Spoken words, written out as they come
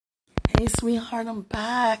Hey, sweetheart, I'm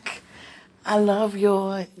back. I love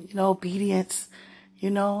your, obedience. I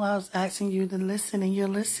was asking you to listen and you're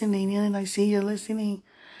listening, and I see you're listening.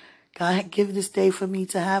 God, give this day for me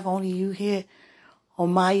to have only you here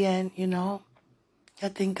on my end. I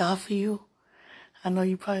thank God for you. I know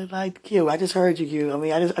you probably like Q. I just heard you, Q. I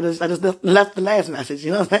mean, I just left the last message.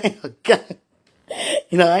 You know what I'm saying? Okay.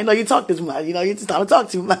 I know you talk this much. You just don't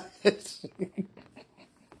talk too much.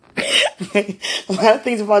 A lot of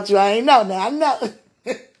things about you I ain't know now. I know.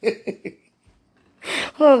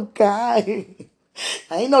 Oh, God.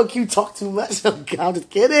 I ain't know Q talk too much. Oh, God, I'm just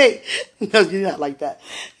kidding. No, you're not like that.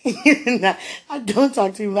 I don't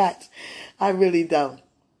talk too much. I really don't.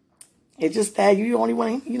 It's just that you the only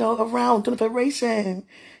one, around doing the preparation.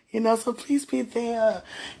 So please be there.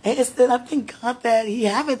 And it's that I thank God that He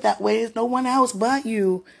have it that way. There's no one else but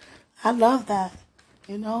you. I love that.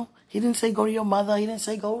 He didn't say go to your mother. He didn't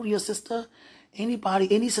say go to your sister. Anybody,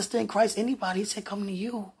 any sister in Christ, anybody. He said come to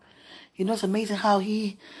you. It's amazing how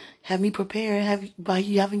He had me prepare by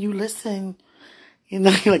having you listen. You're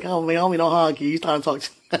like, oh man, I don't mean no harm, you trying to talk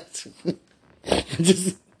too much.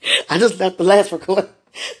 I just left the last record.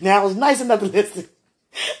 Now it was nice enough to listen.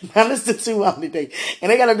 Now listen to 2 hours today.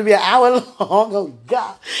 And they got to be an hour long. Oh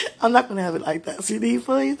God. I'm not gonna have it like that. CD,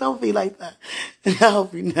 please don't be like that. I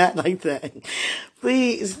hope you're not like that.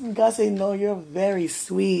 Please. God said, no, you're very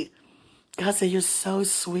sweet. God said, you're so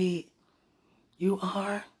sweet. You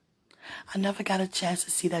are. I never got a chance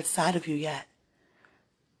to see that side of you yet.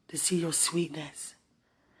 To see your sweetness.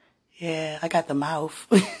 Yeah, I got the mouth.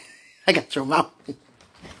 I got your mouth.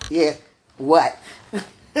 Yeah. What?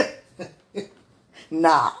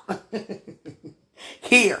 Nah.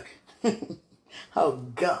 Here. Oh,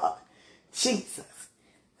 God. Jesus.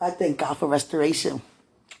 I thank God for restoration.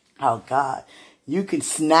 Oh, God. You can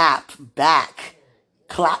snap back,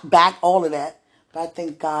 clap back, all of that. But I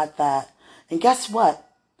thank God that. And guess what?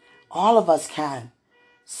 All of us can.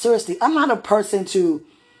 Seriously, I'm not a person to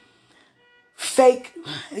fake,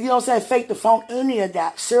 fake the phone, any of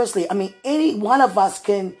that. Seriously, I mean, any one of us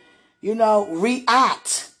can,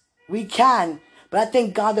 react. We can. But I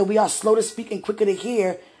thank God that we are slow to speak and quicker to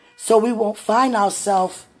hear, so we won't find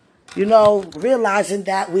ourselves, realizing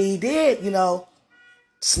that we did,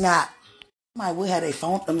 snap. My we had a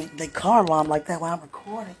phone, the car alarm like that when I'm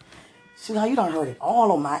recording. See how you don't heard it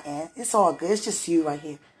all on my end. It's all good. It's just you right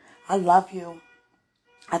here. I love you.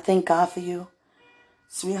 I thank God for you.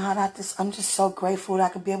 Sweetheart, I'm just so grateful that I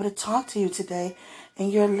could be able to talk to you today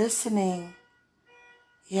and you're listening.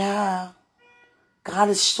 Yeah. God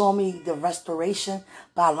has shown me the restoration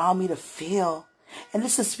by allowing me to feel. And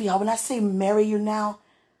listen, sweetheart, when I say marry you now,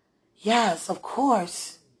 yes, of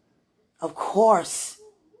course. Of course.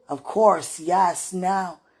 Of course, yes,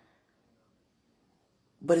 now.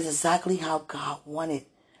 But it's exactly how God wanted,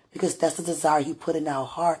 because that's the desire He put in our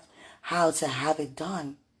heart, how to have it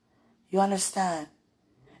done. You understand?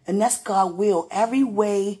 And that's God's will. Every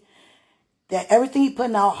way that everything He put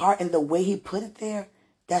in our heart and the way He put it there,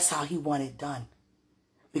 that's how He wanted it done.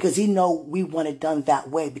 Because He know we want it done that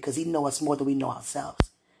way, because He know us more than we know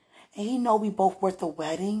ourselves. And He know we both worth the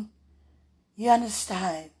wedding. You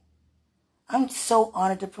understand? I'm so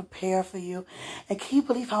honored to prepare for you. And can you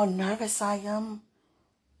believe how nervous I am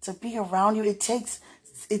to be around you? It takes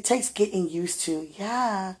getting used to.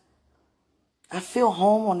 Yeah. I feel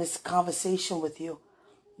home on this conversation with you.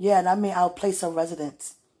 Yeah, and I mean our place of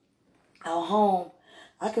residence. Our home.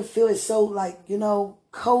 I can feel it so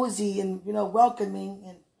cozy and, welcoming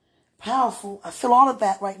and powerful. I feel all of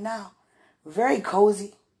that right now. Very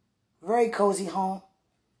cozy home.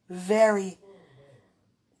 Very.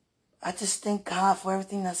 I just thank God for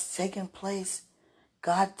everything that's taken place.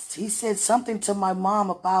 God, He said something to my mom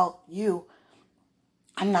about you.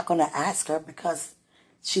 I'm not going to ask her because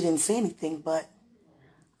she didn't say anything, but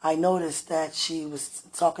I noticed that she was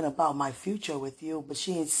talking about my future with you, but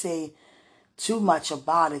she didn't say too much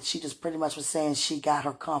about it. She just pretty much was saying she got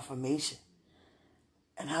her confirmation.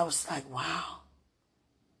 And I was like, wow.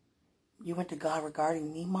 You went to God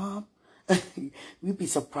regarding me, Mom? We'd be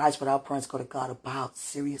surprised what our parents go to God about,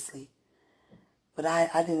 seriously. But I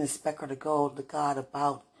didn't expect her to go to God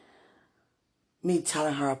about me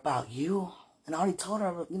telling her about you. And I already told her,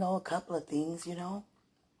 a couple of things, And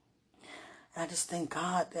I just thank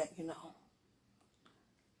God that,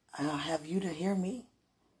 I have you to hear me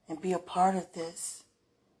and be a part of this.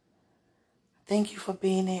 Thank you for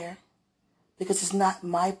being here. Because it's not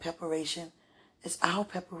my preparation, it's our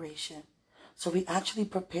preparation. So we actually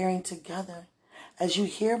preparing together. As you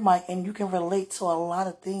hear and you can relate to a lot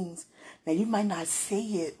of things. Now you might not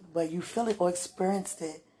see it, but you feel it or experienced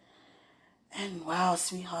it. And wow,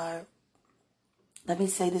 sweetheart, Let me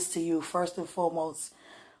say this to you first and foremost.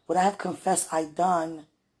 What I have confessed I done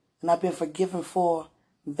and I've been forgiven for,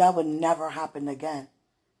 that would never happen again.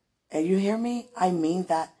 And you hear me? I mean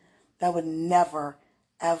that. That would never,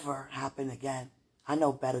 ever happen again. I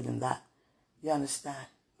know better than that. You understand?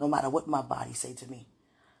 No matter what my body say to me.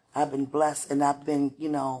 I've been blessed and I've been,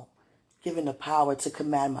 given the power to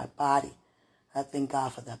command my body. I thank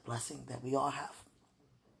God for that blessing that we all have.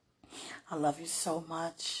 I love you so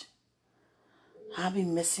much. I'll be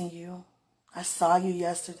missing you. I saw you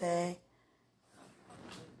yesterday.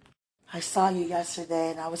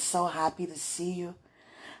 And I was so happy to see you.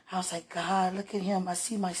 I was like, God, look at him. I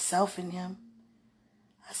see myself in him.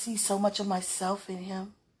 I see so much of myself in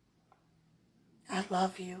him. I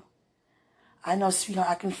love you. I know, sweetheart,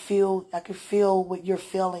 I can feel what you're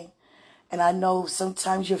feeling. And I know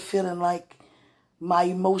sometimes you're feeling like my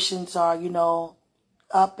emotions are,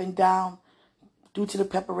 up and down due to the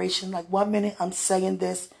preparation. Like 1 minute I'm saying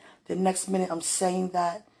this, the next minute I'm saying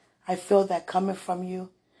that. I feel that coming from you.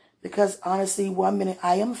 Because honestly, 1 minute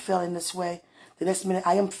I am feeling this way. The next minute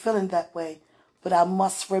I am feeling that way. But I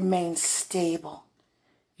must remain stable.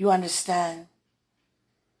 You understand?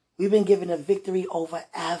 We've been given a victory over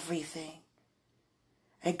everything.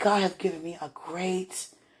 And God has given me a great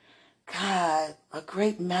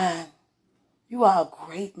man. You are a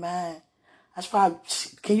great man. That's why,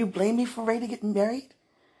 can you blame me for ready to get married?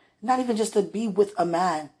 Not even just to be with a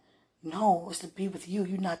man. No, it's to be with you.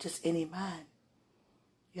 You're not just any man.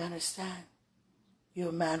 You understand? You're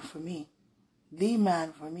a man for me. The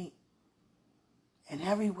man for me. In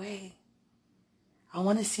every way. I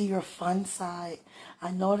want to see your fun side.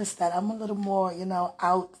 I noticed that I'm a little more,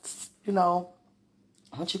 out,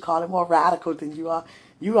 what you call it, more radical than you are.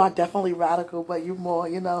 You are definitely radical, but you're more,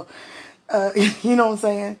 you know what I'm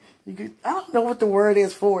saying? I don't know what the word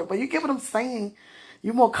is for it, but you get what I'm saying.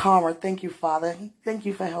 You're more calmer. Thank you, Father. Thank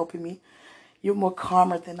you for helping me. You're more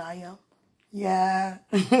calmer than I am. Yeah.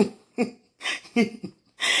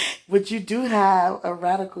 But you do have a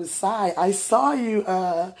radical side. I saw you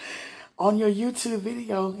on your YouTube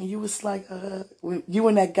video, and you was like, when you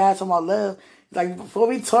and that guy talking about love, like, before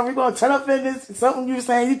we talk, we're going to turn up in this, something you were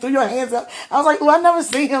saying, you threw your hands up. I was like, oh, I never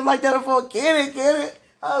seen him like that before. Get it?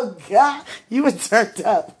 Oh, God. You were turned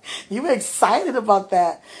up. You were excited about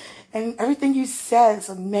that. And everything you said is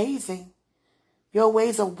amazing. Your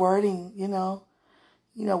ways of wording,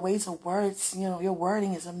 ways of words, your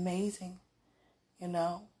wording is amazing.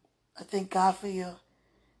 I thank God for you.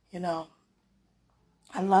 I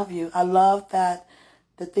love you. I love that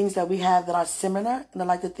the things that we have that are similar, and I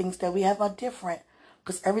like the things that we have are different.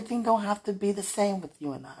 Because everything don't have to be the same with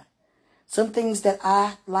you and I. Some things that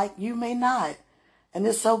I like, you may not. And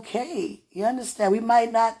it's okay. You understand? We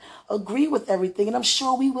might not agree with everything, and I'm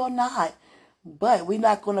sure we will not. But we're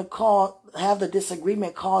not going to have the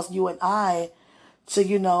disagreement cause you and I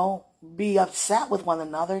to, be upset with one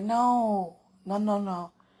another. No.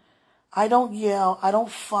 I don't yell. I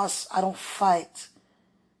don't fuss. I don't fight.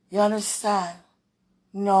 You understand?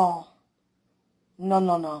 No. I'm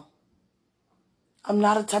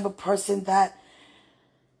not a type of person that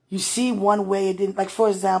you see one way and didn't, like, for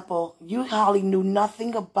example, you hardly knew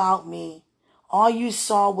nothing about me. All you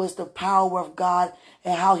saw was the power of God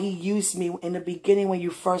and how he used me in the beginning when you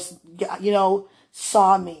first,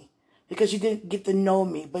 saw me. Because you didn't get to know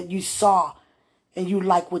me, but you saw and you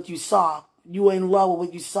liked what you saw. You were in love with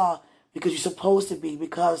what you saw because you're supposed to be,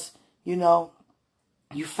 because, you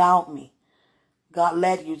found me. God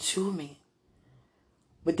led you to me.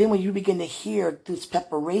 But then when you begin to hear this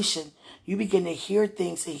preparation, you begin to hear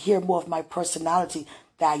things and hear more of my personality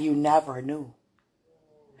that you never knew.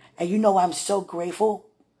 And I'm so grateful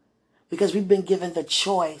because we've been given the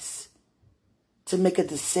choice to make a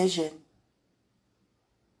decision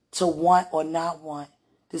to want or not want,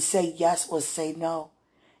 to say yes or say no.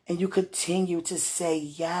 And you continue to say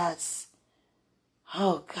yes.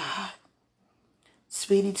 Oh, God.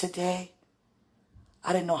 Sweetie, today,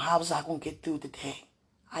 I didn't know how I was going to get through the day.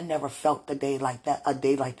 I never felt a day like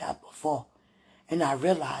that before. And I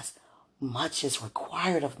realized much is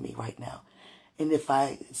required of me right now. And the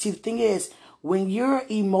thing is, when you're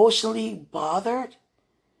emotionally bothered,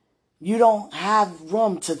 you don't have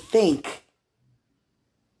room to think.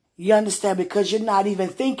 You understand? Because you're not even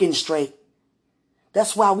thinking straight.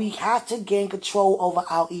 That's why we have to gain control over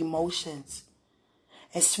our emotions.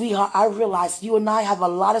 And sweetheart, I realize you and I have a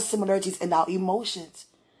lot of similarities in our emotions.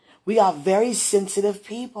 We are very sensitive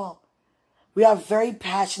people. We are very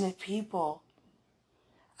passionate people.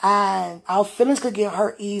 And our feelings could get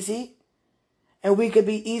hurt easy. And we could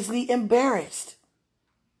be easily embarrassed.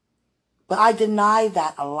 But I deny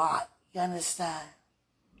that a lot. You understand?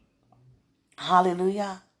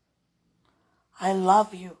 Hallelujah. I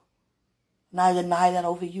love you. And I deny that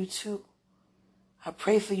over you too. I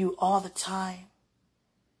pray for you all the time.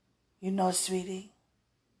 You know, sweetie.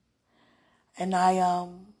 And I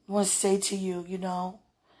want to say to you,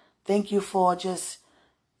 thank you for just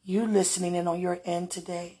you listening in on your end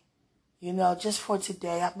today. Just for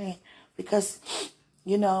today. I mean, because,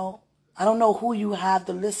 I don't know who you have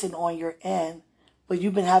to listen on your end, but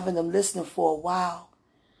you've been having them listening for a while.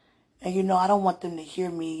 And, I don't want them to hear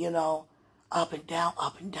me, up and down,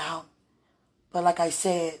 up and down. But like I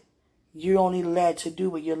said, you're only led to do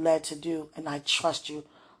what you're led to do. And I trust you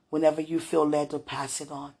whenever you feel led to pass it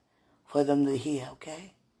on for them to hear,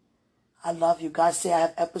 okay? I love you. God say I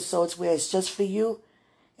have episodes where it's just for you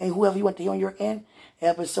and whoever you want to hear on your end,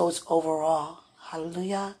 episodes overall.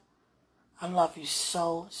 Hallelujah. I love you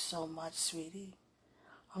so, so much, sweetie.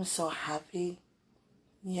 I'm so happy.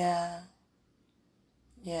 Yeah.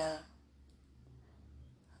 Yeah.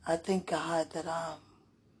 I thank God that I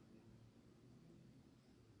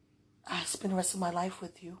spend the rest of my life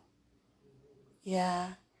with you.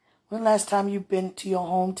 Yeah. When the last time you've been to your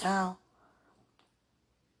hometown?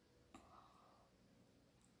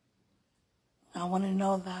 I want to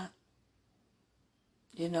know that.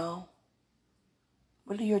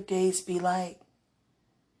 What do your days be like?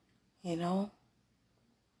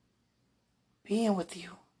 Being with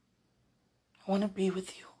you. I want to be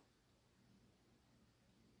with you.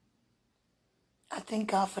 I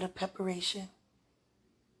thank God for the preparation.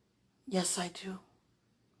 Yes, I do.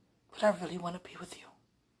 But I really want to be with you.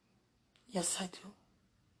 Yes, I do.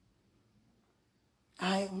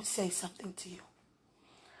 I am to say something to you.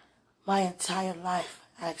 My entire life,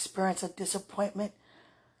 I experienced a disappointment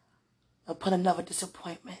upon another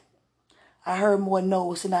disappointment. I heard more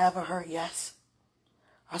no's than I ever heard yes.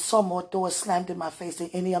 I saw more doors slammed in my face than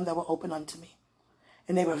any of them that were open unto me.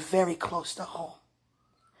 And they were very close to home.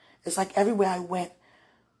 It's like everywhere I went,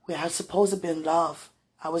 where I was supposed to be in love,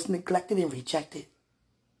 I was neglected and rejected.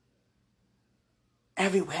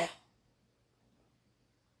 Everywhere.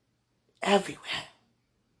 Everywhere.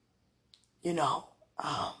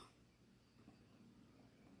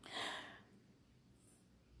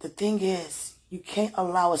 The thing is, you can't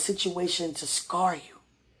allow a situation to scar you,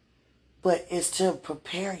 but it's to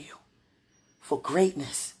prepare you for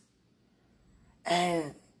greatness.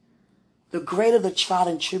 And the greater the trial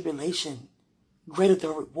and tribulation, greater the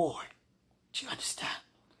reward. Do you understand?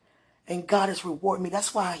 And God has rewarded me.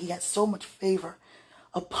 That's why he had so much favor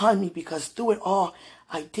upon me, because through it all,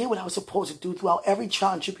 I did what I was supposed to do. Throughout every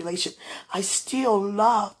trial and tribulation, I still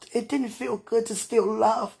loved. It didn't feel good to still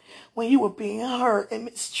love when you were being hurt and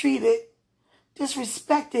mistreated,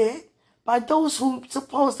 disrespected by those who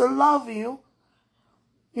supposed to love you.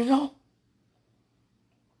 Can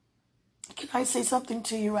I say something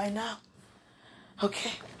to you right now?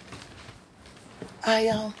 Okay.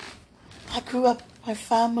 I grew up, my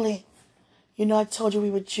family, I told you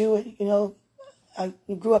we were Jewish, I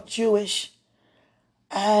grew up Jewish,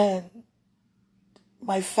 and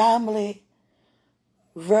my family,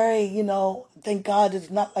 very, thank God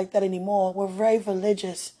it's not like that anymore. We're very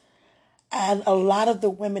religious. And a lot of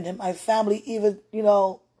the women in my family, even,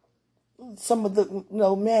 some of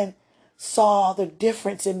the, men saw the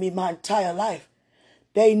difference in me my entire life.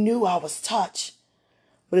 They knew I was touched.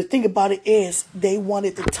 But the thing about it is, they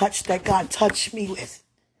wanted the touch that God touched me with.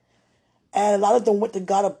 And a lot of them went to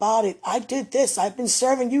God about it. I did this. I've been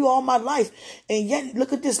serving you all my life. And yet,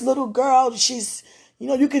 look at this little girl. She's,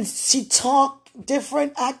 she talk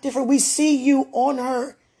different, act different. We see you on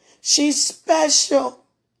her. She's special.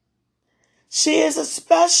 She is a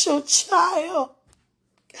special child.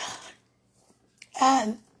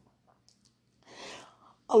 And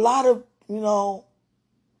a lot of,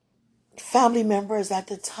 family members at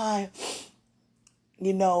the time,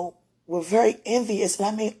 were very envious. And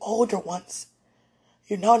I mean older ones.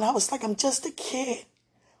 And I was like, I'm just a kid.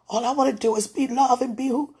 All I want to do is be loved and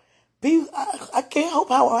I can't help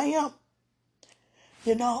how I am.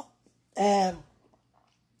 And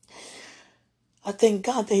I thank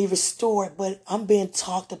God that he restored, but I'm being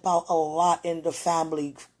talked about a lot in the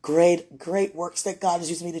family. Great, great works that God has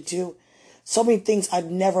used me to do. So many things I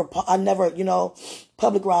never,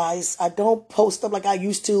 publicize. I don't post stuff like I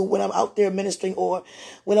used to when I'm out there ministering or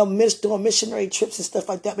when I'm doing missionary trips and stuff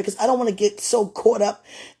like that, because I don't want to get so caught up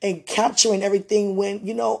in capturing everything when,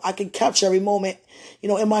 I can capture every moment,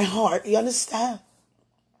 in my heart. You understand?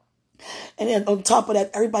 And then on top of that,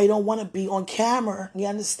 everybody don't want to be on camera. You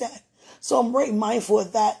understand? So I'm very mindful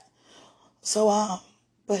of that. So,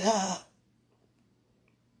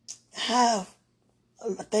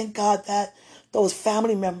 thank God that those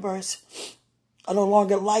family members are no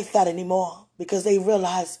longer like that anymore, because they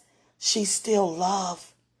realize she still loved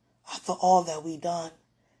after all that we done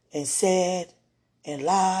and said and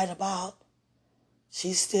lied about.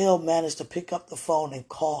 She still managed to pick up the phone and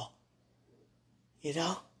call. You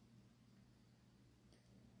know?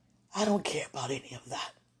 I don't care about any of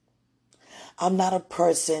that. I'm not a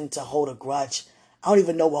person to hold a grudge. I don't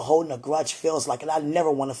even know what holding a grudge feels like, and I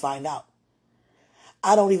never want to find out.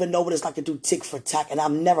 I don't even know what it's like to do tick for tack, and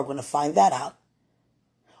I'm never going to find that out.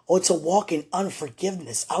 Or to walk in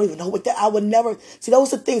unforgiveness. I don't even know what that, I would never, see,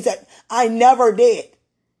 those are things that I never did.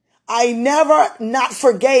 I never not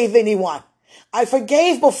forgave anyone. I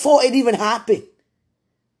forgave before it even happened.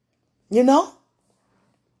 You know?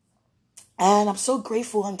 And I'm so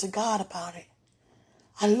grateful unto God about it.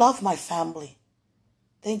 I love my family.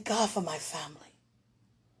 Thank God for my family.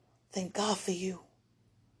 Thank God for you.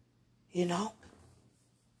 You know?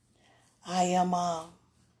 I am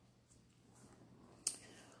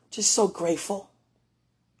just so grateful.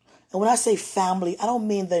 And when I say family, I don't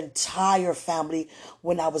mean the entire family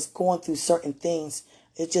when I was going through certain things.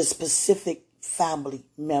 It's just specific family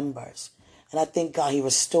members. And I thank God he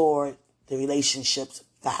restored the relationships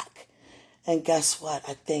back. And guess what?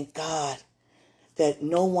 I thank God that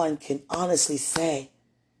no one can honestly say,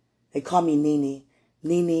 they call me Nene,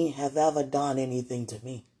 Nene have ever done anything to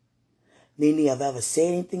me. Nene have ever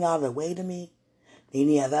said anything out of the way to me.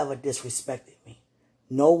 Nene have ever disrespected me.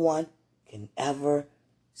 No one can ever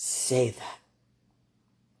say that.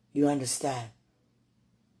 You understand?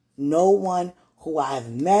 No one who I have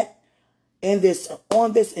met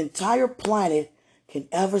on this entire planet can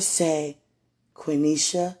ever say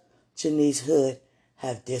Quenisha Janice Hood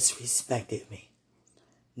have disrespected me.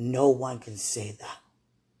 No one can say that.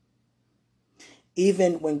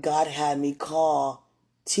 Even when God had me call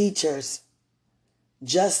teachers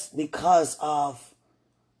just because of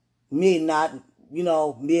me not,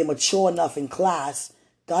 being mature enough in class,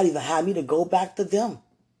 God even had me to go back to them.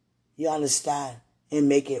 You understand? And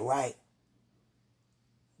make it right.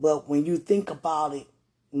 But when you think about it,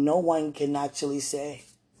 no one can actually say,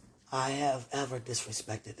 I have ever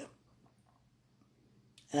disrespected them.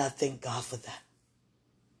 And I thank God for that.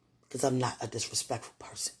 Because I'm not a disrespectful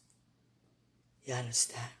person. You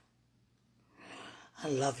understand? I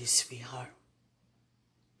love you, sweetheart.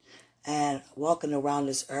 And walking around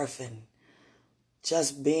this earth and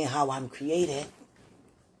just being how I'm created,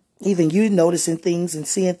 even you noticing things and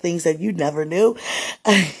seeing things that you never knew,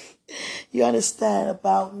 you understand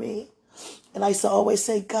about me. And I used to always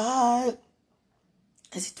say, God,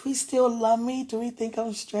 do he still love me? Do he think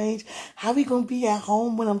I'm strange? How we going to be at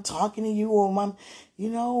home when I'm talking to you or when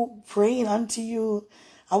I'm, praying unto you?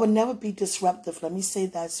 I would never be disruptive. Let me say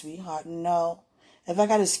that, sweetheart. No. If I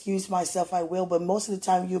got to excuse myself, I will. But most of the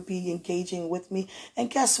time, you'll be engaging with me. And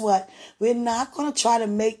guess what? We're not going to try to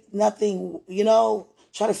make nothing,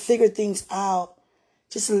 try to figure things out.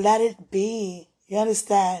 Just let it be. You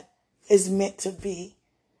understand? It's meant to be.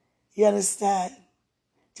 You understand?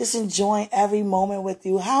 Just enjoying every moment with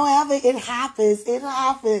you. However it happens, it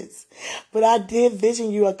happens. But I did vision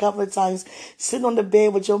you a couple of times sitting on the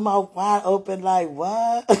bed with your mouth wide open like,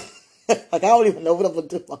 what? Like, I don't even know what I'm going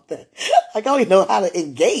to do about that. Like, I don't even know how to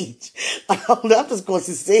engage. I'm just going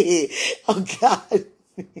to sit here. Oh, God.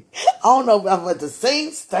 I don't know if I'm at the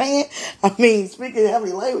same stand. I mean, speaking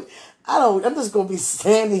heavenly language. I'm just going to be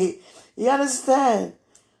standing here. You understand?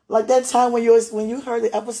 Like that time when you heard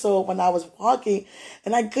the episode when I was walking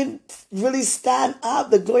and I couldn't really stand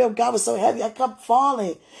up. The glory of God was so heavy. I kept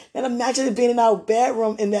falling. And imagine it being in our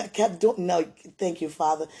bedroom and that kept doing, no, thank you,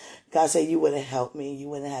 Father. God said you wouldn't help me. You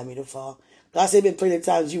wouldn't have me to fall. God said been plenty of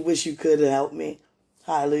times you wish you could have helped me.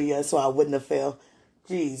 Hallelujah. So I wouldn't have failed.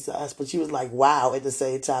 Jesus. But you was like, wow, at the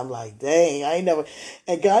same time, like, dang, I ain't never.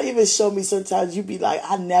 And God even showed me sometimes you be like,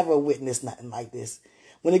 I never witnessed nothing like this.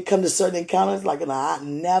 When it comes to certain encounters, like, I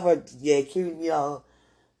never,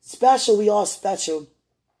 special, we all special,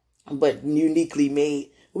 but uniquely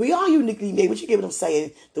made. We are uniquely made, but you get what I'm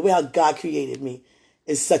saying? The way how God created me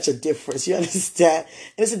is such a difference, you understand?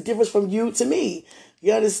 And it's a difference from you to me,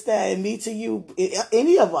 you understand? Me to you,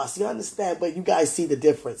 any of us, you understand? But you guys see the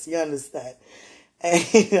difference, you understand? And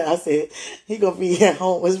I said, he gonna be at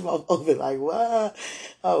home with his mouth open like, what?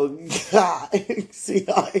 Oh, God,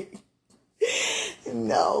 sweetheart.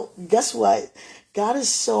 No, guess what? God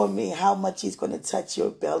is showing me how much he's going to touch your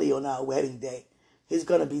belly on our wedding day. He's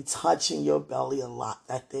going to be touching your belly a lot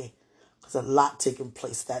that day. There's a lot taking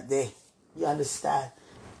place that day. You understand?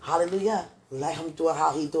 Hallelujah. Let him do it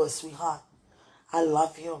how he do it, sweetheart. I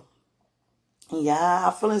love you. Yeah,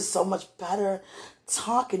 I'm feeling so much better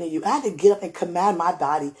talking to you. I had to get up and command my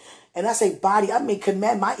body. And I say body, I mean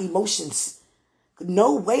command my emotions.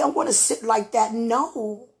 No way I'm going to sit like that.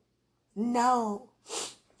 No. No.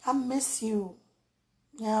 I miss you.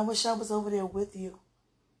 Yeah, I wish I was over there with you.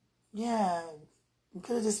 Yeah. You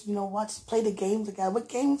could have just, play the game together. What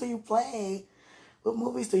games do you play? What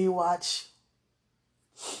movies do you watch?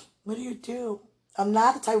 What do you do? I'm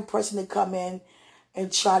not the type of person to come in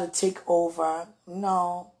and try to take over.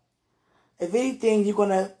 No. If anything, you're going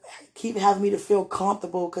to keep having me to feel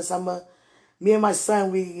comfortable because me and my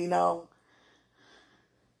son, you know,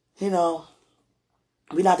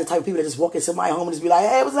 we're not the type of people that just walk into my home and just be like,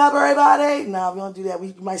 hey, what's up, everybody? No, we don't do that.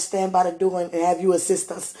 We might stand by the door and have you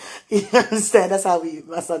assist us. You understand? That's how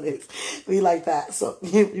my son is. We like that. So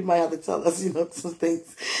you might have to tell us, some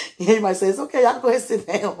things. He might say, it's okay, y'all can go ahead and sit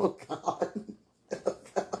down. Oh, God. Oh,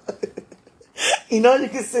 God. You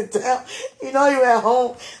can sit down. You're at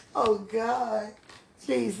home. Oh, God.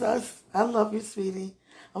 Jesus. I love you, sweetie.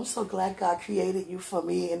 I'm so glad God created you for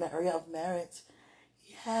me in the area of marriage.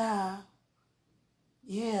 Yeah.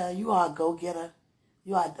 Yeah, you are a go-getter.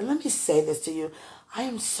 Let me say this to you. I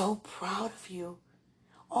am so proud of you.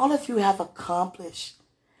 All of you have accomplished.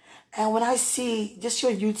 And when I see just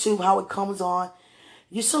your YouTube, how it comes on,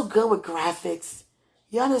 you're so good with graphics.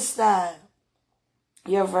 You understand?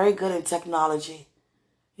 You're very good in technology.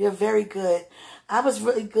 You're very good. I was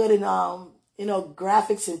really good in,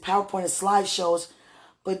 graphics and PowerPoint and slideshows,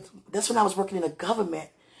 but that's when I was working in the government.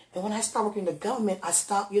 And when I started working in the government, I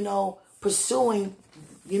stopped, pursuing,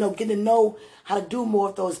 getting to know how to do more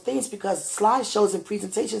of those things because slideshows and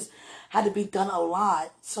presentations had to be done a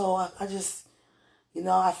lot. So I just,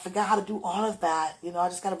 I forgot how to do all of that. I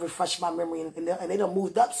just got to refresh my memory. And they done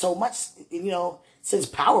moved up so much, since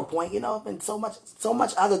PowerPoint, and so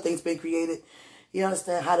much other things been created. You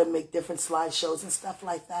understand how to make different slideshows and stuff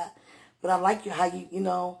like that. But I like how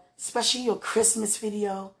you, especially your Christmas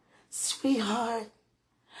video. Sweetheart.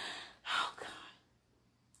 Oh, God.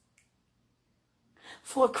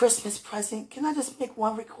 For a Christmas present, can I just make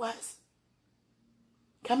one request?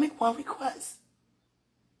 Can I make one request?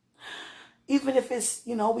 Even if it's,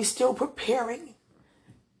 we still preparing,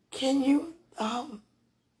 can you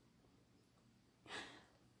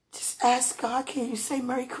just ask God, can you say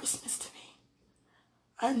Merry Christmas to me?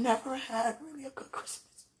 I never had really a good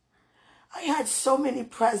Christmas. I had so many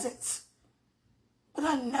presents, but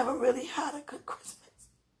I never really had a good Christmas.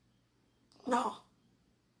 No.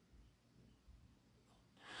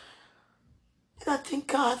 And I thank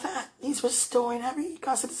God that He's restoring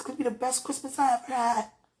God said this could be the best Christmas I ever had.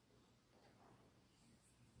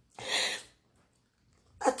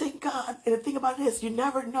 I thank God. And the thing about it is, you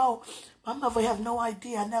never know. My mother have no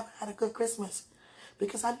idea I never had a good Christmas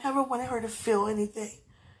because I never wanted her to feel anything.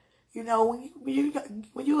 When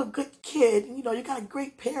you're a good kid, you got a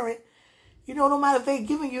great parent, no matter if they're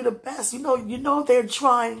giving you the best, they're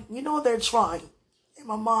trying. They're trying. And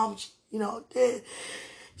my mom,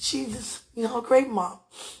 she's, a great mom.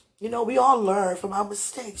 We all learn from our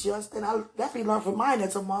mistakes. You understand? I definitely learned from mine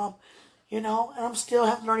as a mom, and I'm still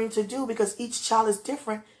have learning to do because each child is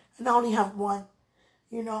different and I only have one,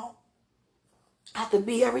 I have to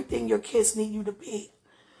be everything your kids need you to be.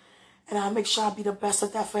 And I make sure I be the best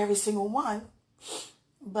at that for every single one.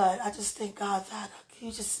 But I just thank God that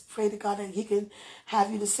you just pray to God that He can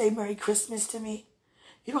have you to say Merry Christmas to me.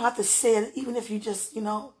 You don't have to say it, even if you just,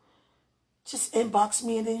 just inbox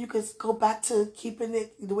me and then you could go back to keeping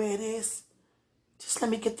it the way it is. Just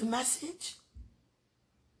let me get the message.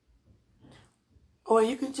 Or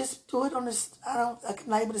you can just do it on this, I'm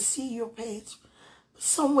not able to see your page. But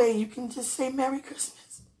some way you can just say Merry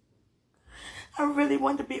Christmas. I really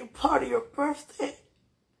wanted to be a part of your birthday.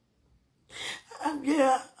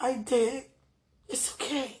 Yeah, I did. It's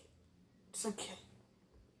okay. It's okay.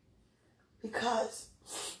 Because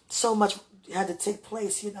so much had to take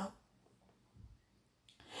place, And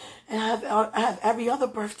I have every other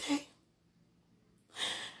birthday.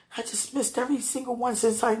 I just missed every single one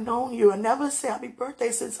since I known you. I never say happy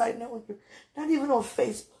birthday since I known you. Not even on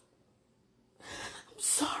Facebook. I'm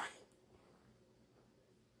sorry.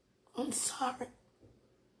 I'm sorry.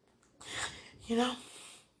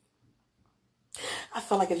 I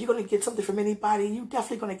feel like if you're going to get something from anybody, you're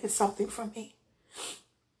definitely going to get something from me.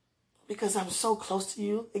 Because I'm so close to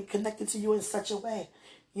you and connected to you in such a way,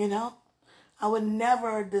 I would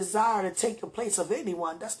never desire to take the place of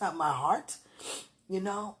anyone. That's not my heart,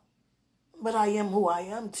 But I am who I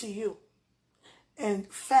am to you. And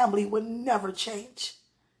family would never change.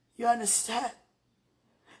 You understand?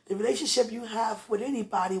 The relationship you have with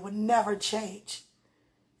anybody would never change.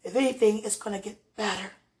 If anything, it's going to get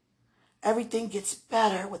better. Everything gets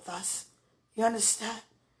better with us. You understand?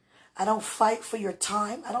 I don't fight for your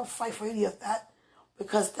time. I don't fight for any of that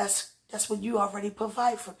because that's That's what you already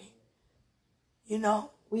provide for me. You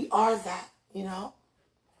know, we are that, you know.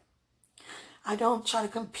 I don't try to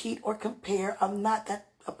compete or compare. I'm not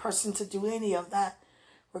a person to do any of that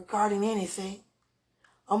regarding anything.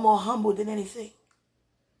 I'm more humble than anything.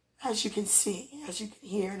 As you can see, as you can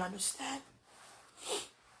hear and understand.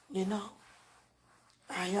 You know,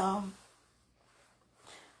 I've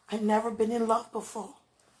never been in love before.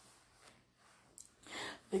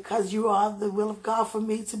 Because you are the will of God for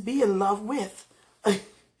me to be in love with.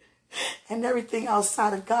 And everything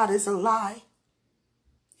outside of God is a lie.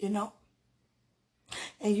 You know?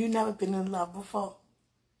 And you've never been in love before.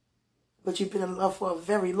 But you've been in love for a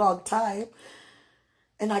very long time.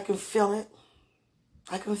 And I can feel it.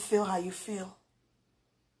 I can feel how you feel.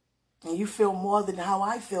 And you feel more than how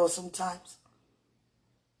I feel sometimes.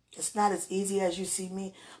 It's not as easy as you see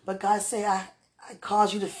me. But God say I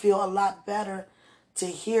cause you to feel a lot better to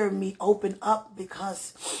hear me open up,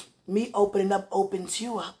 because me opening up opens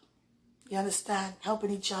you up. You understand?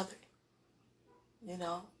 Helping each other. You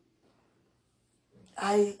know?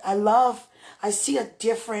 I see a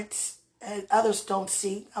difference and others don't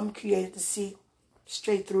see. I'm created to see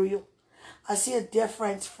straight through you. I see a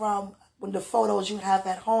difference from when the photos you have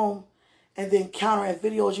at home and the encounter and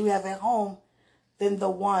videos you have at home than the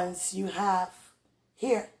ones you have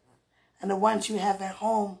here. And the ones you have at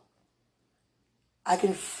home, I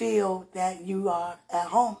can feel that you are at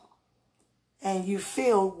home. And you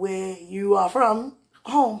feel where you are from,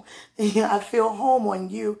 home. I feel home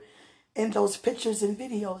on you in those pictures and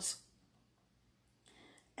videos.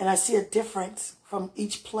 And I see a difference from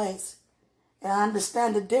each place. And I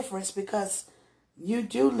understand the difference because you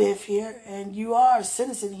do live here and you are a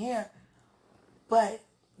citizen here. But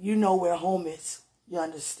you know where home is. You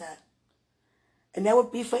understand? And that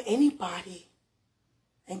would be for anybody.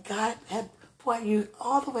 And God had brought you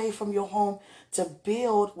all the way from your home to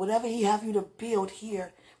build whatever he have you to build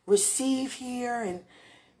here. Receive here and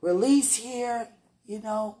release here. You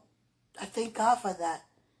know, I thank God for that.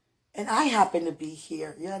 And I happen to be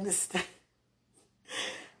here. You understand?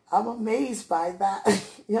 I'm amazed by that.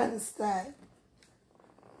 You understand?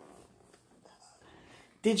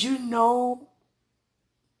 Did you know?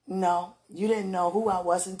 No, you didn't know who I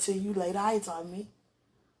was until you laid eyes on me.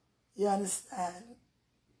 You understand?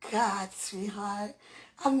 God, sweetheart,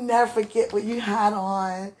 I'll never forget what you had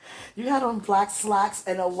on. You had on black slacks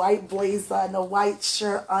and a white blazer and a white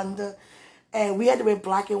shirt under. And we had to wear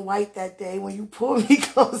black and white that day when you pulled me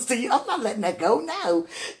close to you. I'm not letting that go now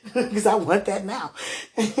because I want that now.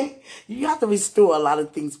 You have to restore a lot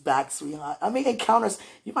of things back, sweetheart. I mean, encounters.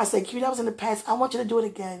 You might say, Q, that was in the past. I want you to do it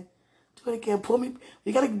again. Do it again. Pull me.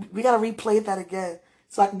 We gotta replay that again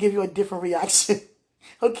so I can give you a different reaction.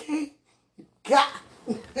 Okay? God.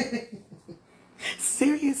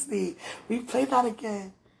 Seriously. Replay that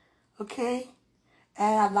again. Okay?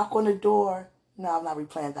 And I knock on the door. No, I'm not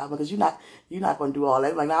replaying that because you're not going to do all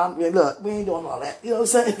that. Like, now, look, we ain't doing all that. You know what I'm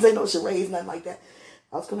saying? There ain't no charades, nothing like that.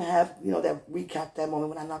 I was going to have, that recap that moment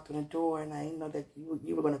when I knocked on the door and I didn't know that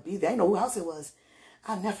you were going to be there. I didn't know who house it was.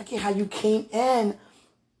 I'll never forget how you came in.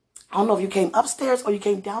 I don't know if you came upstairs or you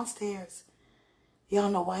came downstairs. You had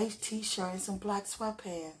on a white t-shirt and some black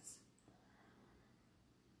sweatpants.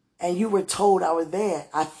 And you were told I was there.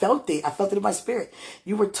 I felt it. I felt it in my spirit.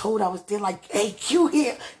 You were told I was there like, hey, Q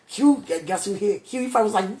here. Q, guess who here? Q, you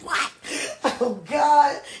probably was like, what? Oh,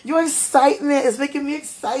 God. Your excitement is making me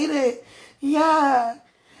excited. Yeah.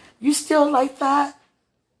 You still like that?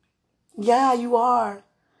 Yeah, you are.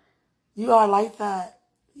 You are like that.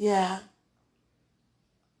 Yeah.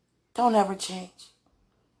 Don't ever change.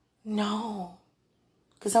 No.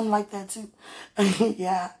 Because I'm like that too.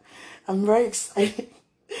 Yeah. I'm very excited.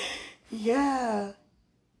 Yeah.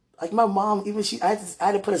 Like my mom, even I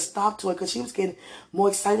had to put a stop to it because she was getting more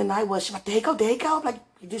excited than I was. She's like, there you go, there you go. I'm like,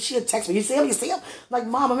 she'd text me, you see him, you see him? I'm like,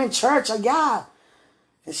 Mom, I'm in church. Like, yeah.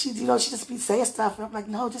 And she, she just be saying stuff. And I'm like,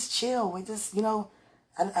 no, just chill. We just,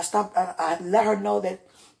 I stopped, I let her know that,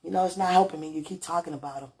 it's not helping me. You keep talking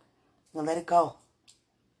about him. Let it go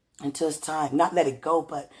until it's time. Not let it go,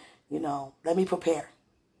 but, let me prepare.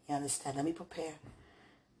 You understand? Let me prepare.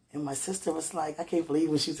 And my sister was like, I can't believe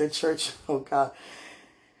when she was at church. Oh, God.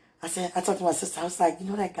 I talked to my sister. I was like,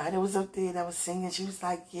 that guy that was up there that was singing? She was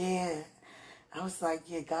like, yeah. I was like,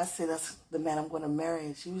 yeah, God said that's the man I'm going to marry.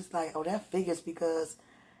 And she was like, oh, that figures because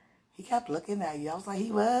he kept looking at you. I was like,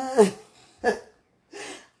 he was.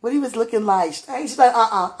 What he was looking like? She's like,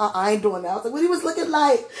 I ain't doing that. I was like, what he was looking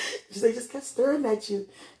like? She's like, just kept staring at you.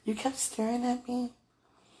 You kept staring at me?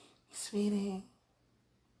 Sweetie,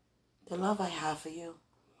 the love I have for you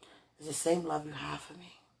is the same love you have for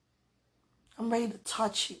me. I'm ready to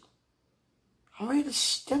touch you. I'm ready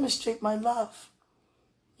to demonstrate my love.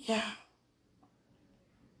 Yeah.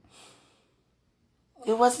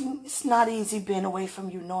 It's not easy being away from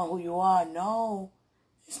you, knowing who you are. No.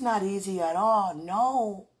 It's not easy at all.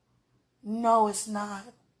 No. No, it's not.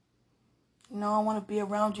 No, I want to be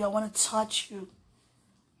around you. I want to touch you.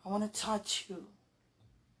 I want to touch you.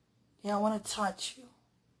 Yeah, I want to touch you.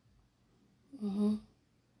 I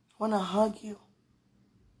want to hug you.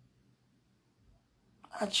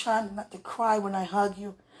 I try not to cry when I hug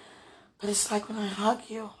you, but it's like when I hug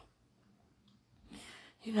you,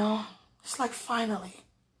 it's like finally.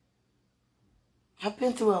 I've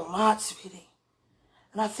been through a lot, sweetie.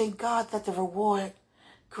 And I thank God that the reward,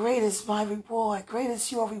 great is my reward, great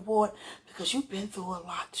is your reward, because you've been through a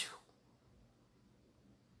lot too.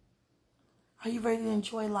 Are you ready to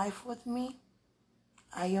enjoy life with me?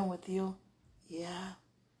 I am with you. Yeah.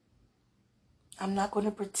 I'm not going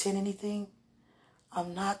to pretend anything.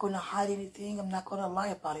 I'm not going to hide anything. I'm not going to lie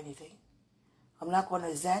about anything. I'm not going to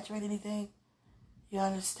exaggerate anything. You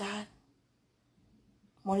understand?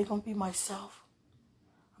 I'm only going to be myself.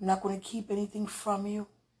 I'm not going to keep anything from you.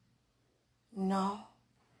 No.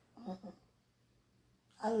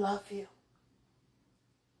 I love you.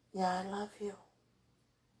 Yeah, I love you.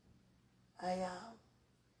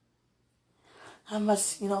 I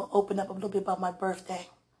must, open up a little bit about my birthday.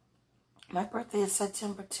 My birthday is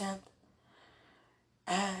September 10th.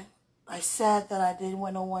 And I said that I didn't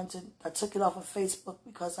want no one to, I took it off of Facebook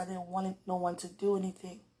because I didn't want no one to do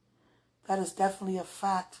anything. That is definitely a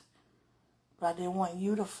fact. But I didn't want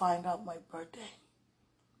you to find out my birthday.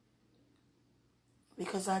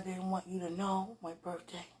 Because I didn't want you to know my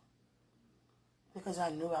birthday. Because I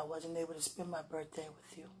knew I wasn't able to spend my birthday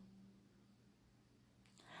with you.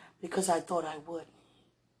 Because I thought I would.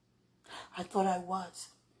 I thought I was.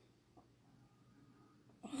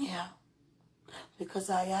 Yeah. Because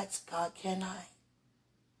I asked God, can I?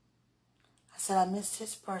 I said, I missed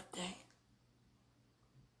his birthday.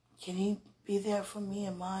 Can he be there for me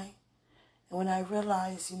and mine? And when I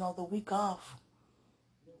realized, the week off,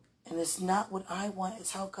 and it's not what I want,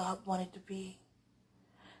 it's how God wanted to be.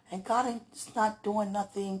 And God is not doing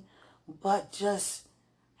nothing but just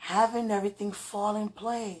having everything fall in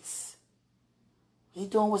place. He's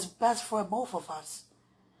doing what's best for both of us.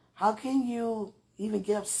 How can you even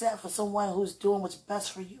get upset for someone who's doing what's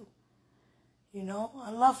best for you?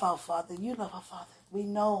 I love our Father. You love our Father. We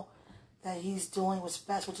know that he's doing what's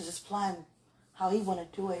best, which is his plan, how he want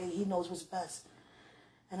to do it. He knows what's best.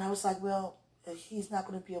 And I was like, well, if he's not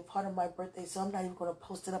going to be a part of my birthday, so I'm not even going to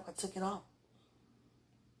post it up. I took it off.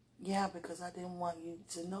 Yeah, because I didn't want you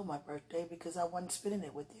to know my birthday because I wasn't spending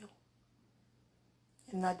it with you.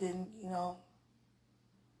 And I didn't,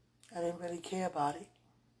 I didn't really care about it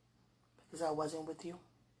because I wasn't with you.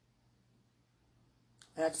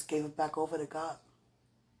 And I just gave it back over to God.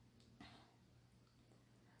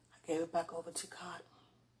 I gave it back over to God.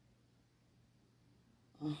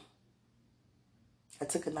 I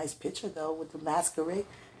took a nice picture, though, with the masquerade.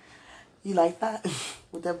 You like that?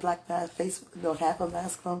 With that black face, half a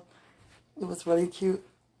mask on. It was really cute.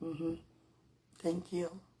 Thank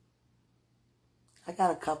you. I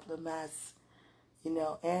got a couple of masks, and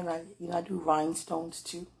I do rhinestones,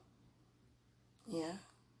 too. Yeah.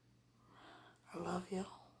 I love you.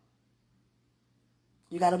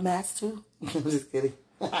 You got a mask, too? I'm just kidding.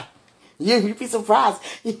 You'd be surprised.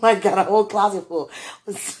 You might got a whole closet full.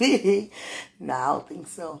 See? No, I don't think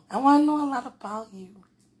so. I want to know a lot about you.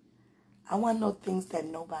 I want to know things that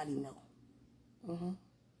nobody knows.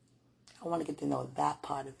 I want to get to know that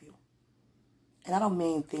part of you. And I don't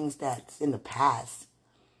mean things that's in the past.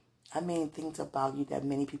 I mean things about you that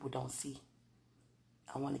many people don't see.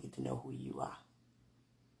 I want to get to know who you are.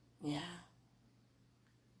 Yeah.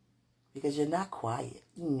 Because you're not quiet.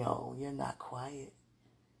 No, you're not quiet.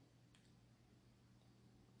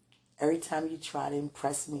 Every time you try to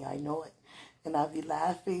impress me, I know it. And I'll be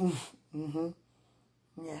laughing.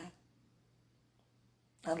 Yeah.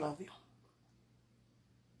 I love you.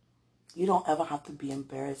 You don't ever have to be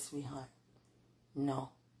embarrassed, sweetheart. No.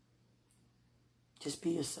 Just be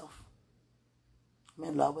yourself. I'm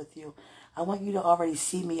in love with you. I want you to already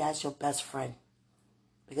see me as your best friend.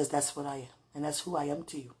 Because that's what I am. And that's who I am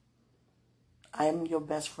to you. I am your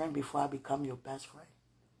best friend before I become your best friend.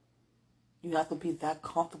 You have to be that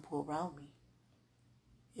comfortable around me.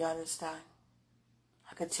 You understand?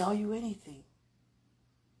 I could tell you anything.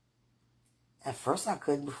 At first I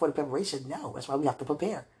couldn't before the preparation. No, that's why we have to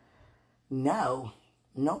prepare. No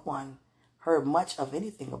one heard much of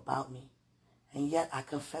anything about me. And yet I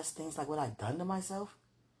confess things like what I've done to myself.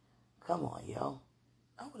 Come on, yo.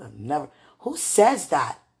 I would have never. Who says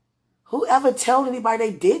that? Who ever told anybody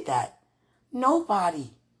they did that? Nobody.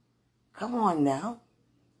 Come on now.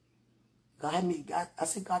 God had me. I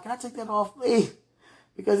said, God, can I take that off, please?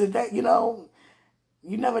 Because if that, you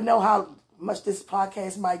never know how much this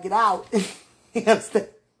podcast might get out. You understand?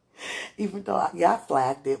 Even though, I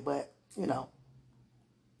flagged it, but,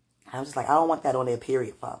 I was just like, I don't want that on there,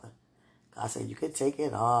 period, Father. God said, you could take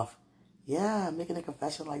it off. Yeah, making a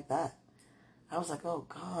confession like that. I was like, oh,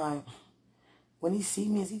 God. When he see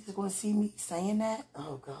me, is he just going to see me saying that?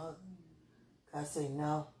 Oh, God. God said,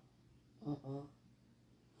 no.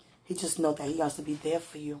 He just know that he has to be there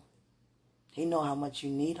for you. He know how much you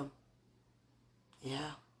need him.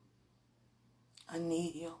 Yeah. I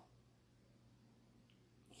need you.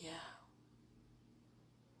 Yeah.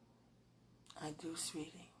 I do,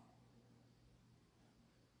 sweetie.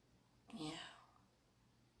 Yeah.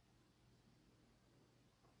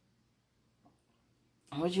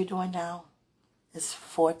 What you doing now? It's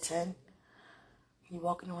 4:10. You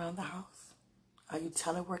walking around the house? Are you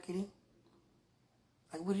teleworking?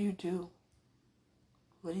 Like, what do you do?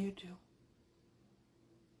 What do you do?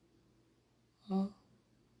 You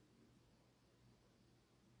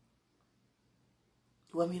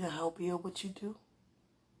want me to help you with what you do?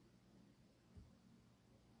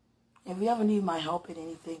 If you ever need my help in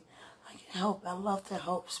anything, I can help. I love to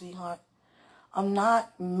help, sweetheart. I'm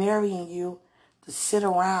not marrying you to sit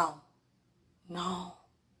around. No.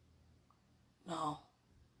 No.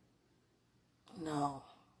 No.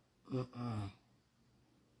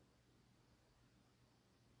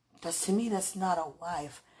 Because to me, that's not a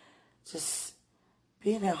wife. Just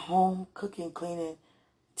being at home, cooking, cleaning,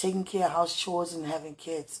 taking care of house chores and having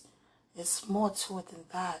kids. It's more to it than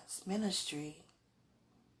that. It's ministry,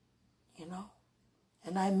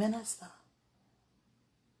 And I minister,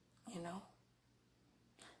 And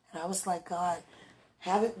I was like, God,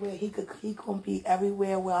 have it where he gonna be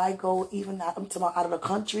everywhere where I go, even out of the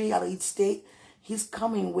country, out of each state. He's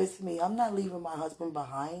coming with me. I'm not leaving my husband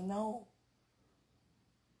behind. No.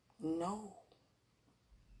 No.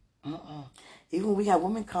 Even when we have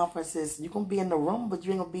women conferences, you're going to be in the room, but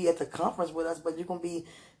you ain't going to be at the conference with us, but you're going to be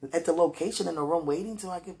at the location in the room waiting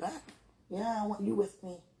till I get back. Yeah, I want you with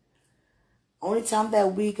me. Only time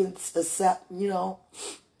that we can accept,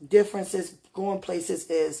 differences, going places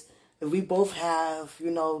is if we both have,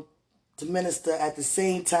 to minister at the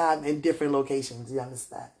same time in different locations. You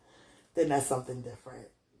understand? Then that's something different.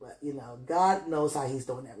 But, God knows how he's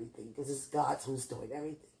doing everything because it's God who's doing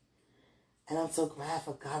everything. And I'm so glad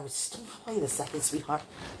for God. Wait a second, sweetheart.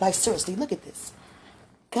 Like, seriously, look at this.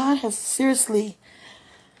 God has seriously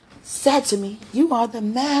said to me, you are the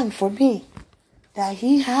man for me that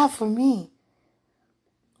he had for me.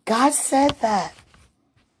 God said that.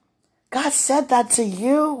 God said that to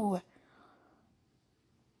you.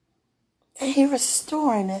 And he's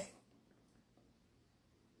restoring it.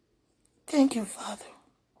 Thank you, Father.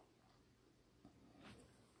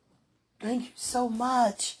 Thank you so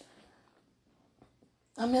much.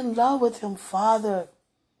 I'm in love with him, Father.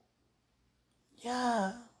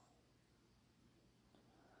 Yeah.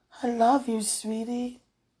 I love you, sweetie.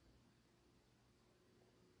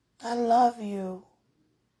 I love you.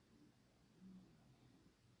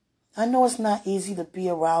 I know it's not easy to be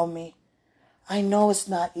around me. I know it's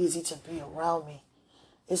not easy to be around me.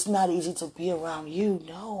 It's not easy to be around you.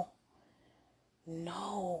 No.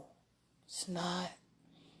 No. It's not.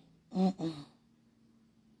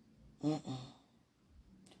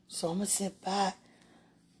 So I'm going to sit back.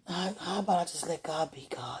 How about I just let God be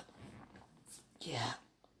God? Yeah.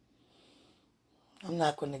 I'm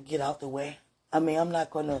not going to get out the way. I'm not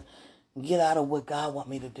going to get out of what God want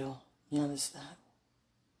me to do. You understand?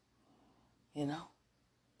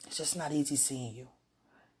 It's just not easy seeing you.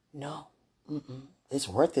 No. It's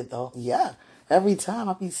worth it, though. Yeah. Every time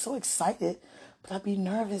I'll be so excited, but I'll be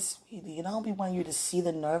nervous, sweetie. And I don't be wanting you to see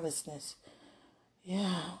the nervousness.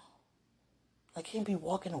 Yeah. I can't be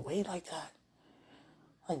walking away like that.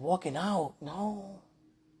 Like walking out. No.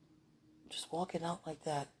 Just walking out like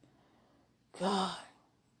that. God.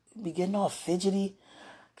 Be getting all fidgety.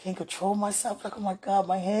 Can't control myself. Like, oh my God,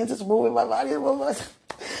 my hands is moving, my body is moving.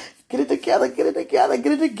 Get it together, get it together,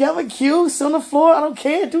 get it together, Q. Sit on the floor. I don't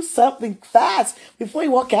care. Do something fast before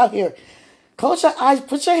you walk out here. Close your eyes.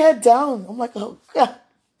 Put your head down. I'm like, oh God.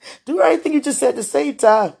 Do everything you just said at the same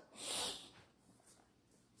time.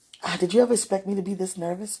 Did you ever expect me to be this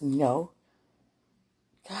nervous? No.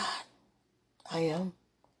 God, I am.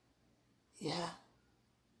 Yeah.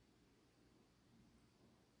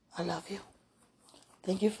 I love you.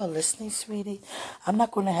 Thank you for listening, sweetie. I'm not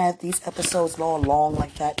going to have these episodes all long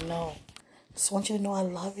like that. No. Just want you to know I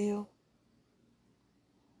love you.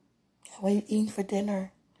 What are you eating for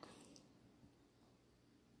dinner?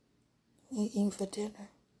 eating for dinner.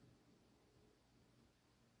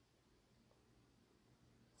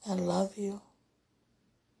 I love you.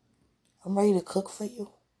 I'm ready to cook for you.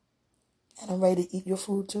 And I'm ready to eat your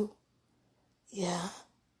food too. Yeah.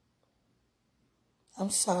 I'm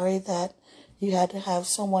sorry that you had to have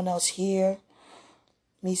someone else hear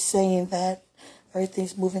me saying that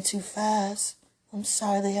everything's moving too fast. I'm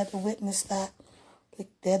sorry they had to witness that.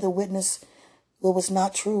 They had to witness what was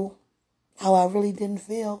not true, how I really didn't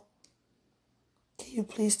feel. Can you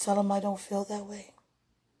please tell them I don't feel that way?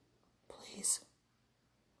 Please.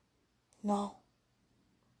 No.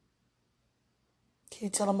 Can you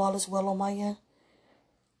tell them all is well on my end?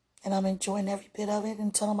 And I'm enjoying every bit of it,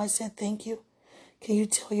 and tell them I said thank you? Can you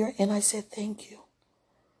tell your end I said thank you?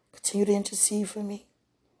 Continue to intercede for me.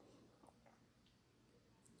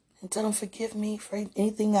 And tell them forgive me for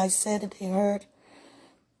anything I said that they heard.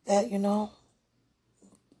 That,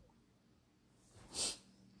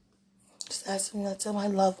 just ask me. I tell them I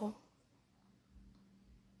love them.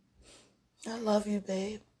 I love you,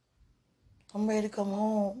 babe. I'm ready to come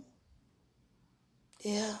home.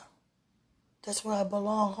 Yeah. That's where I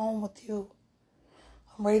belong, home with you.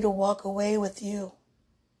 I'm ready to walk away with you.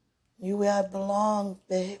 You where I belong,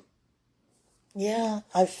 babe. Yeah,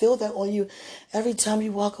 I feel that on you every time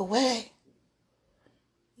you walk away.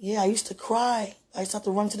 Yeah, I used to cry. I used to have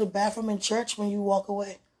to run to the bathroom in church when you walk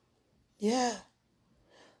away. Yeah.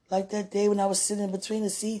 Like that day when I was sitting between the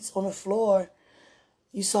seats on the floor.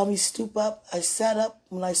 You saw me stoop up. I sat up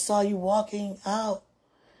when I saw you walking out.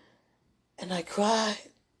 And I cried.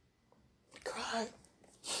 I cried.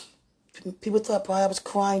 People thought probably I was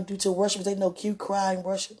crying due to worship. They know cute crying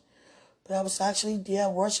worship. But I was actually,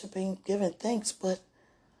 worshiping, giving thanks. But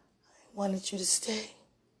I wanted you to stay.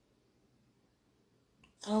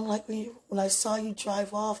 I don't like when I saw you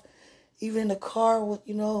drive off, even in the car with,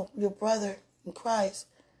 your brother in Christ.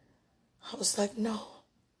 I was like, no,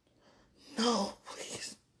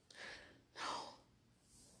 please, no.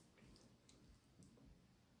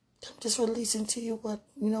 I'm just releasing to you what,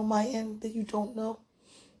 my end that you don't know.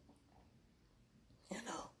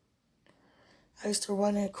 I used to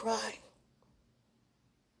run and cry,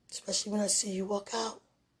 especially when I see you walk out.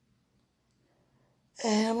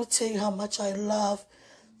 And I'm going to tell you how much I love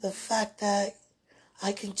the fact that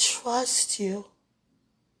I can trust you.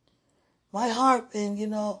 My heart been,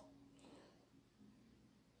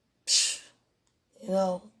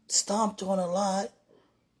 stomped on a lot,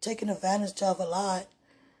 taken advantage of a lot.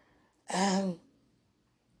 And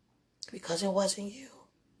because it wasn't you.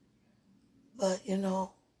 But,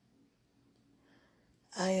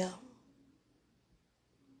 I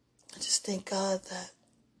just thank God that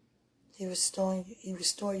He restored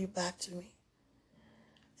you back to me.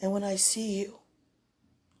 And when I see you,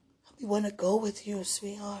 I want to go with you,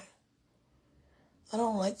 sweetheart. I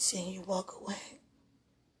don't like seeing you walk away.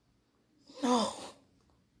 No.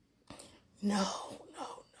 No,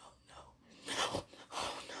 no, no, no, no,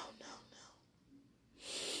 oh, no, no, no.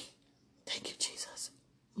 Thank you, Jesus.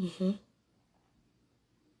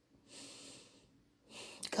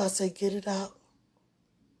 God said, get it out.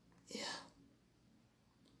 Yeah.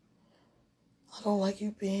 I don't like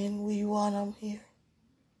you being where you are and I'm here.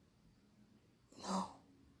 No.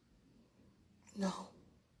 No.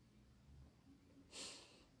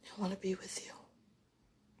 I want to be with you.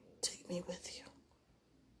 Take me with you.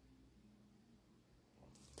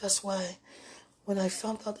 That's why when I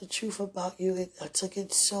found out the truth about you, I took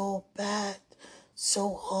it so bad,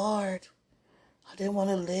 so hard. I didn't want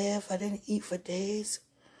to live. I didn't eat for days.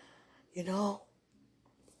 I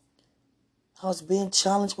was being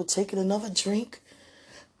challenged with taking another drink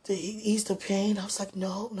to ease the pain. I was like,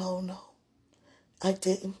 no, no, no. I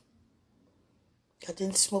didn't. I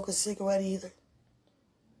didn't smoke a cigarette either.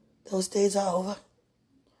 Those days are over.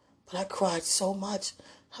 But I cried so much.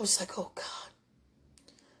 I was like, oh, God.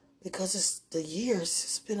 Because it's the years.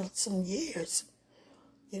 It's been some years,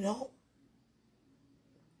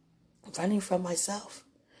 running from myself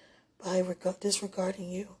by disregarding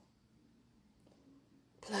you.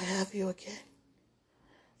 But I have you again.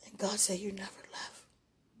 And God said, you never left.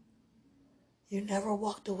 You never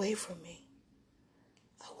walked away from me.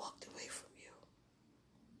 I walked away from you.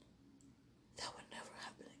 That would never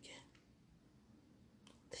happen again.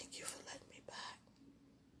 Thank you for letting me back.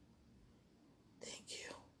 Thank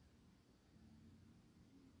you.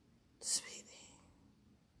 Sweetie.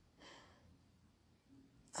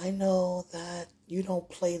 I know that you don't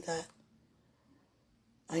play that.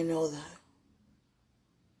 I know that.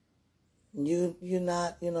 You're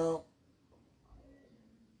not, the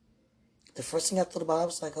first thing I thought about, I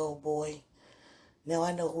was like, oh boy, now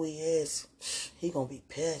I know who he is. He gonna be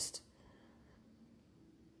pissed.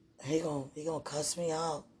 He gonna cuss me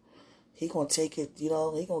out. He gonna take it, he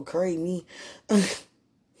gonna curry me.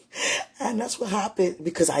 And that's what happened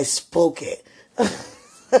because I spoke it.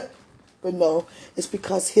 But no, it's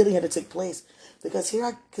because healing had to take place. Because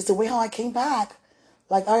the way how I came back,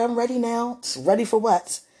 like I am ready now. Ready for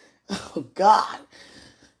what? Oh God.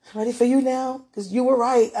 Ready for you now? Because you were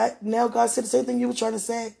right. Now God said the same thing you were trying to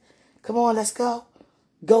say. Come on, let's go.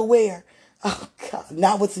 Go where? Oh God,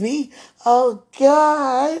 not with me. Oh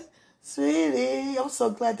God, sweetie, I'm so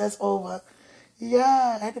glad that's over.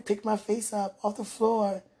 Yeah, I had to pick my face up off the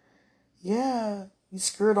floor. Yeah, you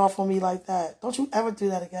screwed off on me like that. Don't you ever do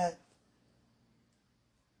that again.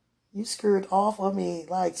 You screwed off on me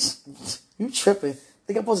like you tripping.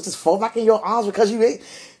 Think I'm supposed to just fall back in your arms because you ain't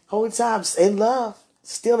whole time in love,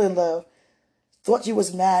 still in love. Thought you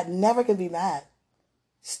was mad, never can be mad.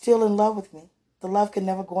 Still in love with me. The love can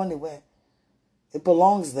never go anywhere. It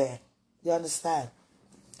belongs there. You understand?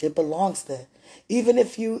 It belongs there. Even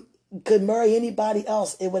if you could marry anybody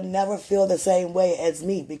else, it would never feel the same way as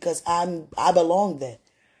me because I belong there.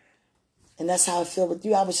 And that's how I feel with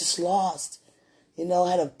you. I was just lost. I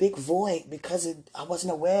had a big void because I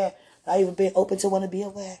wasn't aware. Not even being open to want to be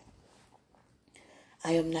aware.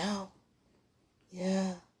 I am now.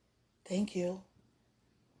 Yeah. Thank you.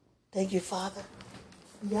 Thank you, Father.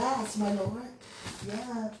 Yes, my Lord.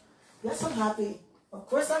 Yeah. Yes, I'm happy. Of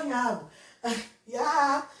course I am.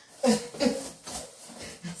 Yeah.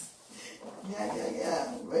 Yeah.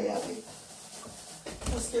 I'm very happy.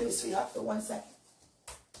 Just give me, sweetheart, for 1 second.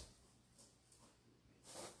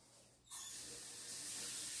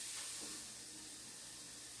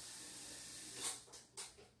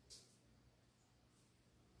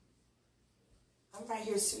 I'm right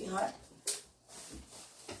here, sweetheart.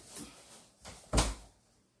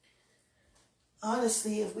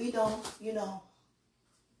 Honestly, if we don't,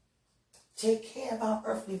 take care of our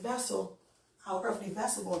earthly vessel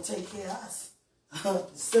will take care of us.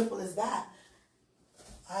 Simple as that.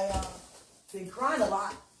 I been crying a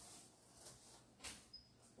lot.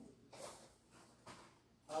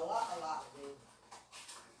 A lot, baby.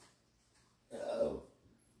 Oh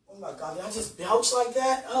my God, did I just belch like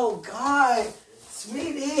that? Oh God,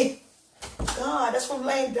 sweetie. God, that's from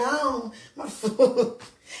laying down. My food.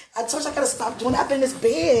 I told you I gotta stop doing that. I've been in this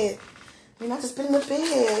bed. I just been in the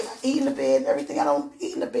bed. I eat in the bed and everything. I don't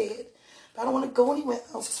eat in the bed. But I don't want to go anywhere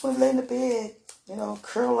else. I just want to lay in the bed,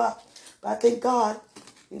 curl up. But I thank God,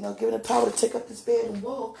 given the power to take up this bed and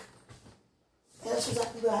walk. And that's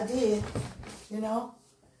exactly what I did, And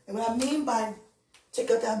what I mean by take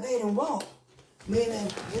up that bed and walk,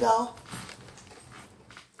 meaning,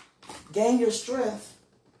 gain your strength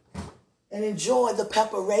and enjoy the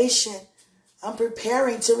preparation. I'm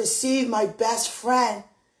preparing to receive my best friend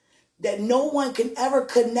that no one can ever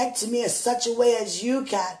connect to me in such a way as you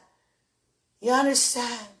can. You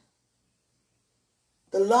understand?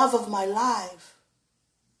 The love of my life.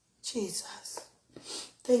 Jesus.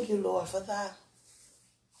 Thank you, Lord, for that.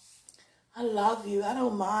 I love you. I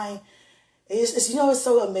don't mind. It's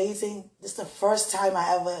so amazing. This is the first time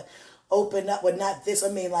I ever opened up. Well, not this. I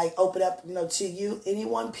mean, like, open up, to you.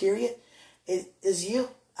 Anyone, period. It is you.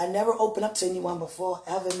 I never opened up to anyone before,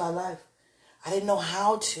 ever in my life. I didn't know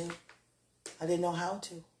how to. I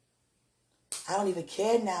don't even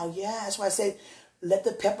care now. Yeah, that's why I said, let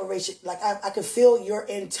the preparation, like I could feel your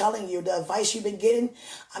end telling you the advice you've been getting.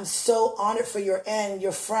 I'm so honored for your end,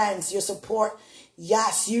 your friends, your support.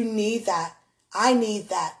 Yes, you need that. I need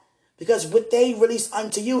that. Because what they release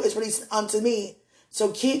unto you is released unto me.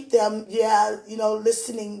 So keep them,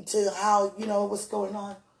 listening to how, what's going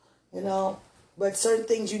on, But certain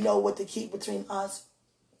things, what to keep between us.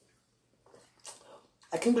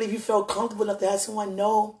 I can't believe you felt comfortable enough to have someone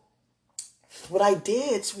know what I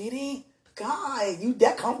did, sweetie. God, you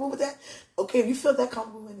that comfortable with that? Okay, if you feel that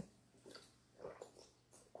comfortable with it.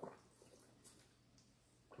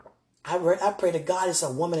 I pray to God it's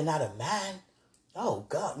a woman and not a man. Oh,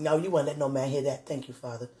 God. No, you won't let no man hear that. Thank you,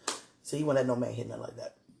 Father. So you won't let no man hear nothing like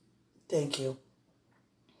that. Thank you.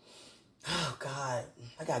 Oh, God.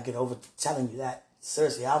 I got to get over telling you that.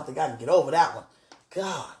 Seriously, I don't think I can get over that one.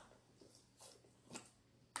 God.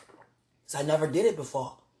 Because I never did it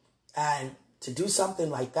before. And to do something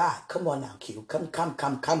like that, come on now, Q. Come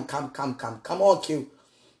on, Q.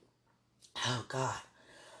 Oh, God.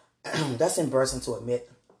 That's embarrassing to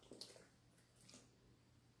admit.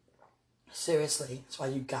 Seriously. That's why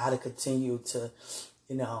you got to continue to,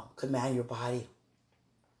 command your body.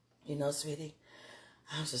 Sweetie.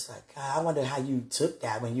 I was just like, God, I wonder how you took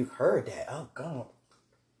that when you heard that. Oh, God.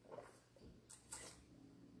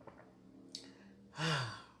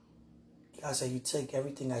 God said, you take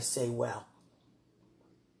everything I say well.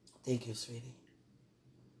 Thank you, sweetie.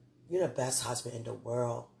 You're the best husband in the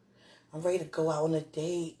world. I'm ready to go out on a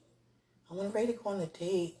date. I'm ready to go on a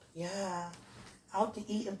date. Yeah. Out to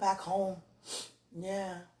eat and back home.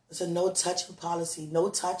 Yeah. It's a no touching policy. No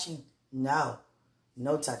touching. No.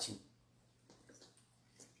 No touching.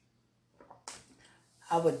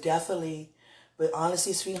 I would definitely, but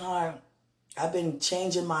honestly, sweetheart, I've been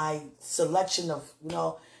changing my selection of,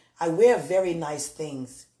 I wear very nice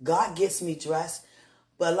things. God gets me dressed,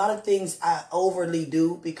 but a lot of things I overly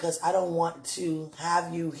do because I don't want to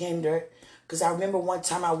have you hindered. Because I remember one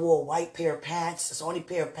time I wore a white pair of pants. It's the only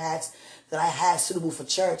pair of pants that I had suitable for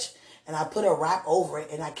church. And I put a wrap over it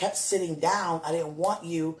and I kept sitting down. I didn't want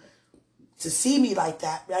you to see me like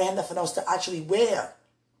that. But I had nothing else to actually wear.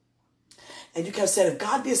 And you kept saying, if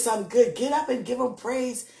God did something good, get up and give him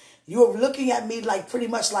praise. You were looking at me like pretty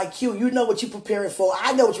much like you know what you're preparing for.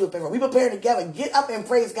 I know what you're preparing for. We preparing together. Get up and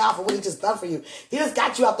praise God for what he just done for you. He just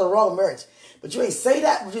got you out the wrong merch. But you ain't say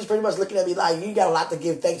that. You're just pretty much looking at me like you got a lot to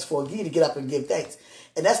give thanks for. You need to get up and give thanks.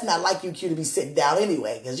 And that's not like you, Q, to be sitting down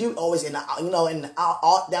anyway. Because you always down the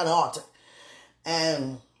altar.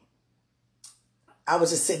 And I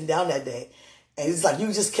was just sitting down that day. And it's like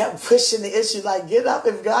you just kept pushing the issue, like, get up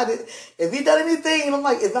if God, if he done anything. And I'm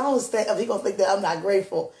like, if I don't stand up, he going to think that I'm not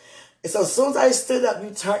grateful. And so as soon as I stood up, you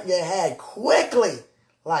turned your head quickly.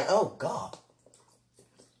 Like, oh, God.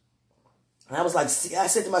 And I was like, see, I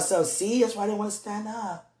said to myself, see, that's why I didn't want to stand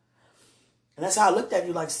up. And that's how I looked at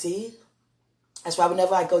you, like, see. That's why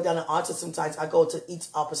whenever I go down the altar, sometimes I go to each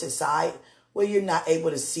opposite side where you're not able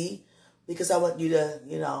to see. Because I want you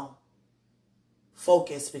to,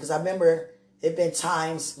 focus. Because I remember it been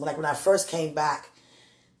times when I first came back,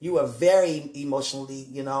 you were very emotionally,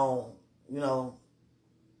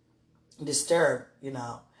 disturbed,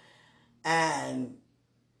 and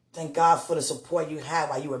thank God for the support you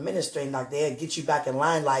had while you were ministering. Like they'd get you back in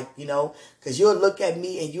line, like, because you'll look at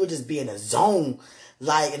me and you'll just be in a zone,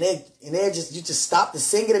 like, and you just stop the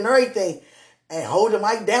singing and everything and hold the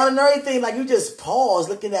mic down and everything. Like you just pause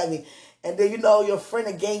looking at me. And then, your friend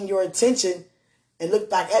will gain your attention and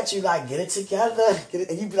look back at you like, get it together.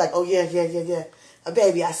 And you'd be like, oh, yeah.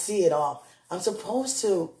 Baby, I see it all. I'm supposed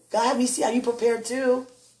to. God, have me see how you prepared too.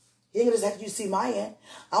 He ain't going to have you see my end.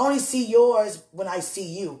 I only see yours when I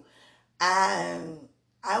see you. And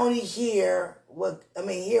I only hear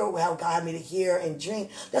how God had me to hear and dream.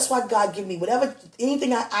 That's why God give me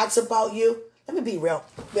anything I ask about you. Let me be real.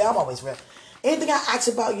 Yeah, I'm always real. Anything I ask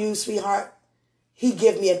about you, sweetheart, he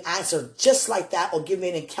give me an answer just like that or give me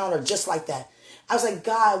an encounter just like that. I was like,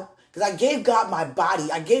 God, because I gave God my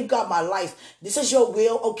body. I gave God my life. This is your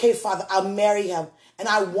will. Okay, Father, I'll marry him. And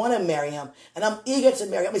I want to marry him. And I'm eager to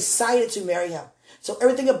marry him. I'm excited to marry him. So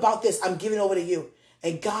everything about this, I'm giving over to you.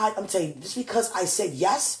 And God, I'm telling you, just because I said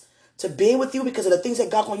yes to being with you because of the things that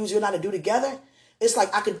God going to use you and I to do together, it's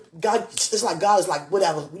like God is like,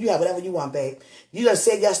 whatever. You have whatever you want, babe. You just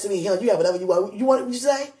said yes to me. You have whatever you want. You want what you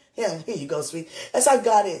say? Yeah, here you go, sweet. That's how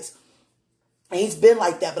God is. And he's been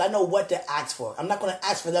like that, but I know what to ask for. I'm not going to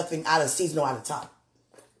ask for nothing out of season or out of time.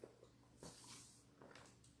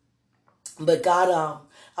 But God,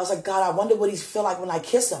 I was like, God, I wonder what he feel like when I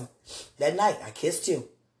kiss him. That night, I kissed you,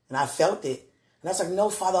 and I felt it. And I was like, no,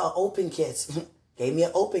 Father, an open kiss. Gave me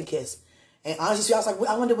an open kiss. And honestly, I was like,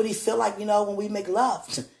 I wonder what he feel like, when we make love.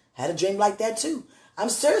 Had a dream like that, too. I'm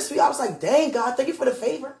serious. I was like, dang, God, thank you for the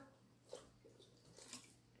favor.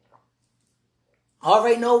 I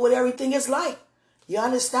already know what everything is like. You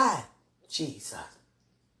understand? Jesus.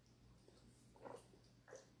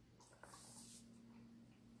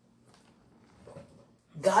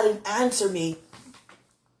 God didn't answer me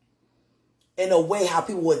in a way how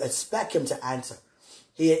people would expect him to answer.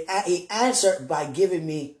 He answered by giving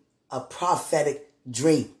me a prophetic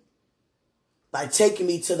dream. By taking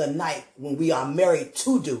me to the night when we are married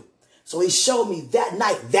to do. So he showed me that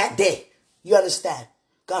night, that day. You understand?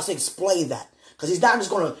 God said, explain that. Because he's not just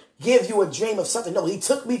going to give you a dream of something. No, he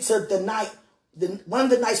took me to the night, one of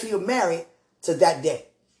the nights we were married, to that day.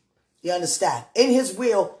 You understand? In his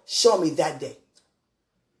will, show me that day.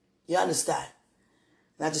 You understand?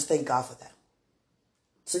 And I just thank God for that.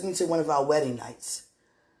 Took me to one of our wedding nights.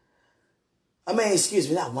 Excuse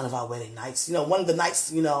me, not one of our wedding nights. One of the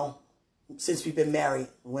nights, since we've been married,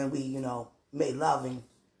 when we, made love, and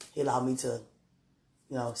he allowed me to,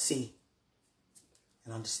 see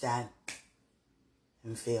and understand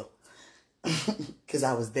and feel. Because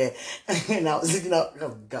I was there. And I was,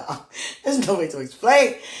 oh God, there's no way to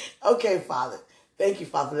explain. Okay, Father. Thank you,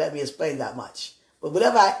 Father, for letting me explain that much. But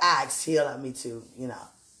whatever I ask, he allowed me to, he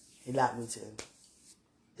allowed me to.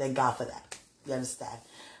 Thank God for that. You understand?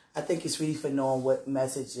 I thank you, sweetie, for knowing what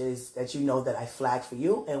messages that you know that I flagged for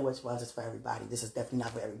you and which ones is for everybody. This is definitely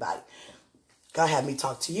not for everybody. God had me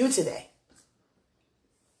talk to you today.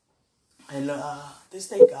 And just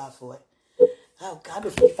thank God for it. Oh, God,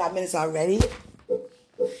 been 55 minutes already.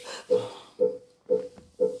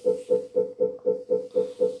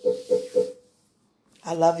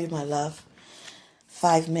 I love you, my love.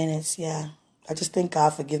 5 minutes, yeah. I just thank God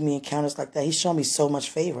for giving me encounters like that. He's shown me so much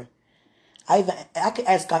favor. I could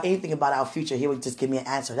ask God anything about our future. He would just give me an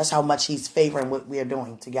answer. That's how much he's favoring what we are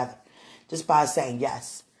doing together. Just by saying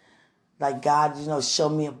yes. Like God, showed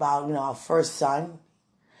me about, our first son.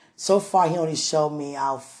 So far, he only showed me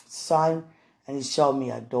our son and he showed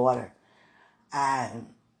me a daughter. And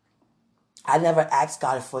I never asked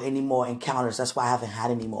God for any more encounters. That's why I haven't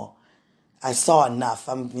had any more. I saw enough.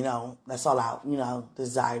 That's all I,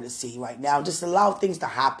 desire to see right now. Just allow things to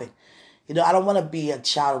happen. I don't want to be a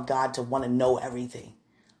child of God to want to know everything.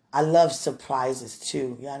 I love surprises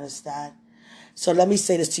too. You understand? So let me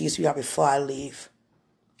say this to you, sweetheart, before I leave.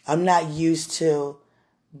 I'm not used to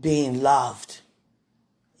being loved.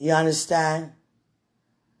 You understand?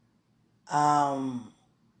 I'm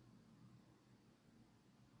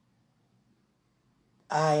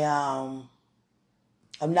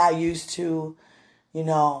not used to,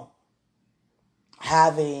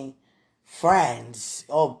 having friends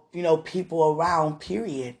or, people around,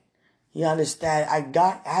 period. You understand? I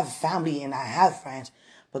have family and I have friends,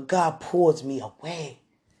 but God pulls me away.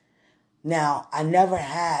 Now, I never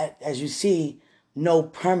had, as you see, no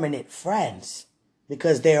permanent friends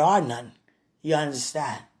because there are none. You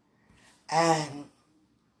understand? And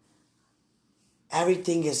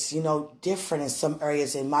everything is, different in some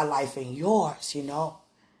areas in my life and yours,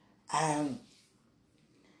 And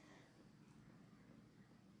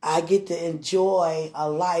I get to enjoy a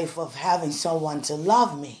life of having someone to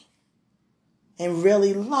love me and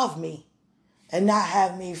really love me and not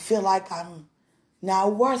have me feel like I'm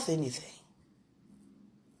not worth anything.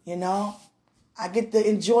 I get to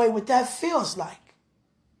enjoy what that feels like.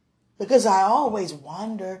 Because I always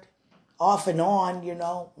wondered off and on,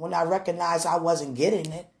 when I recognized I wasn't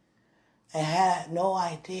getting it and had no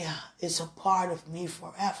idea it's a part of me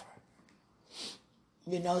forever.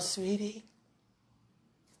 Sweetie,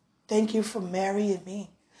 thank you for marrying me.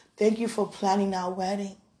 Thank you for planning our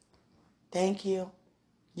wedding. Thank you.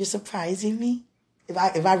 You're surprising me.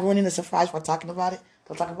 If I ruining the surprise by talking about it,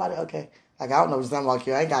 don't talk about it? Okay. Like, I don't know what's talking about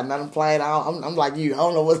you. I ain't got nothing planned. I'm like you. I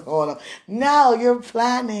don't know what's going on. No, you're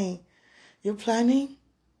planning. You're planning?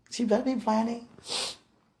 She better be planning.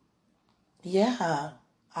 Yeah.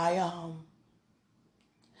 I'm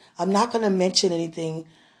not going to mention anything.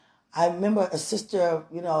 I remember a sister,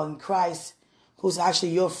 in Christ, who's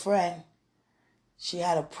actually your friend. She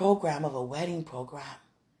had a program of a wedding program.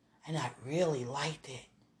 And I really liked it.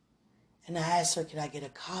 And I asked her, can I get a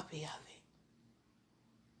copy of it?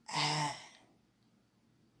 And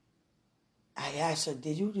I asked her, do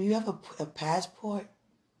you have a passport?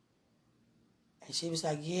 And she was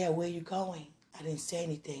like, yeah, where you going? I didn't say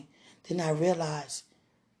anything. Then I realized,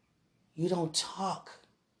 you don't talk.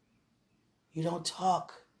 You don't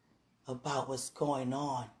talk about what's going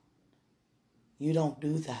on. You don't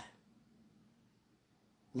do that.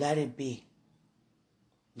 Let it be.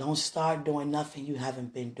 Don't start doing nothing you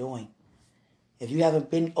haven't been doing. If you haven't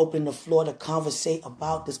been opening the floor to conversate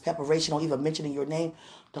about this preparation or even mentioning your name,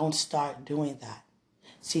 don't start doing that.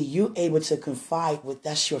 See, you able to confide with,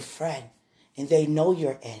 that's your friend, and they know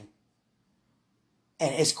you're in.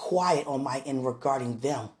 And it's quiet on my end regarding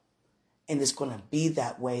them. And it's going to be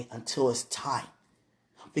that way until it's time.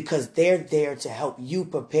 Because they're there to help you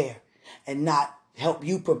prepare and not help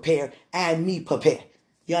you prepare and me prepare.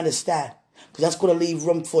 You understand? Because that's going to leave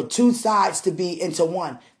room for two sides to be into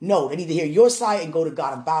one. No, they need to hear your side and go to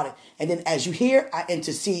God about it. And then as you hear, I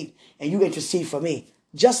intercede and you intercede for me.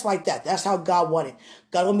 Just like that. That's how God wanted.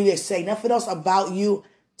 God wanted me to say nothing else about you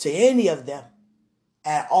to any of them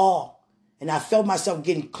at all. And I felt myself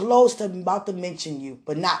getting close to about to mention you,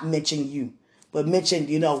 but not mention you, but mention,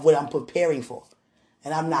 what I'm preparing for.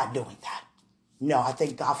 And I'm not doing that. No, I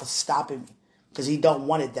thank God for stopping me because he don't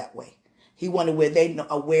want it that way. He wanted where they're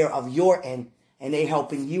aware of your end and they're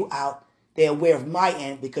helping you out. They're aware of my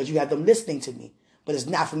end because you have them listening to me. But it's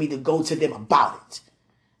not for me to go to them about it.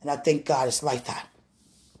 And I thank God it's like that.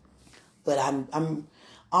 But I'm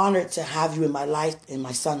honored to have you in my life, in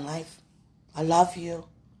my son's life. I love you.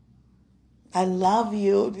 I love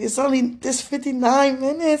you. It's only this 59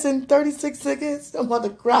 minutes and 36 seconds. I'm about to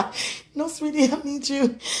cry. No, sweetie, I need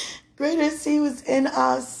you. Greater is he who's in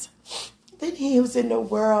us than he who's in the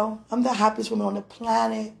world. I'm the happiest woman on the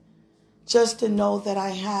planet. Just to know that I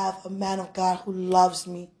have a man of God who loves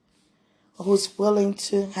me who's willing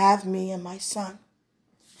to have me and my son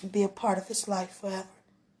and be a part of his life forever.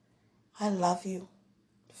 I love you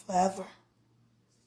forever.